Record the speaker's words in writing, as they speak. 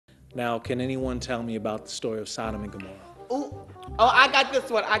Now, can anyone tell me about the story of Sodom and Gomorrah? Ooh. Oh, I got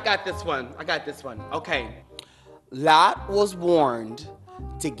this one. Okay. Lot was warned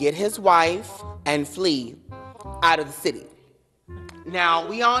to get his wife and flee out of the city. Now,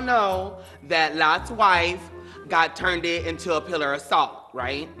 we all know that Lot's wife got turned into a pillar of salt,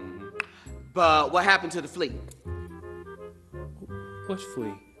 right? But what happened to the flea? Which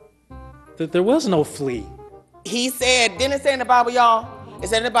flea? There was no flea. He said, didn't it say in the Bible, y'all? It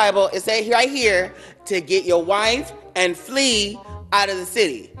said in the Bible, it said right here, to get your wife and flee out of the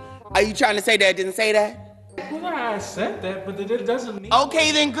city. Are you trying to say that it didn't say that? Well, I said that, but it doesn't mean...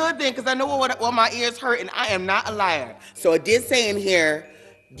 Okay, then good then, because I know what my ears hurt, and I am not a liar. So it did say in here,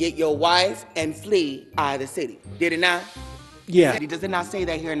 get your wife and flee out of the city. Did it not? Yeah. Does it not say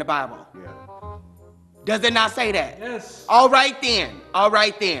that here in the Bible? Yeah. Does it not say that? Yes. All right then.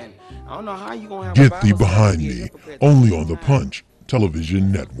 I don't know how you gonna have Get Thee Behind Me, only on the Punch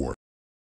Television Network.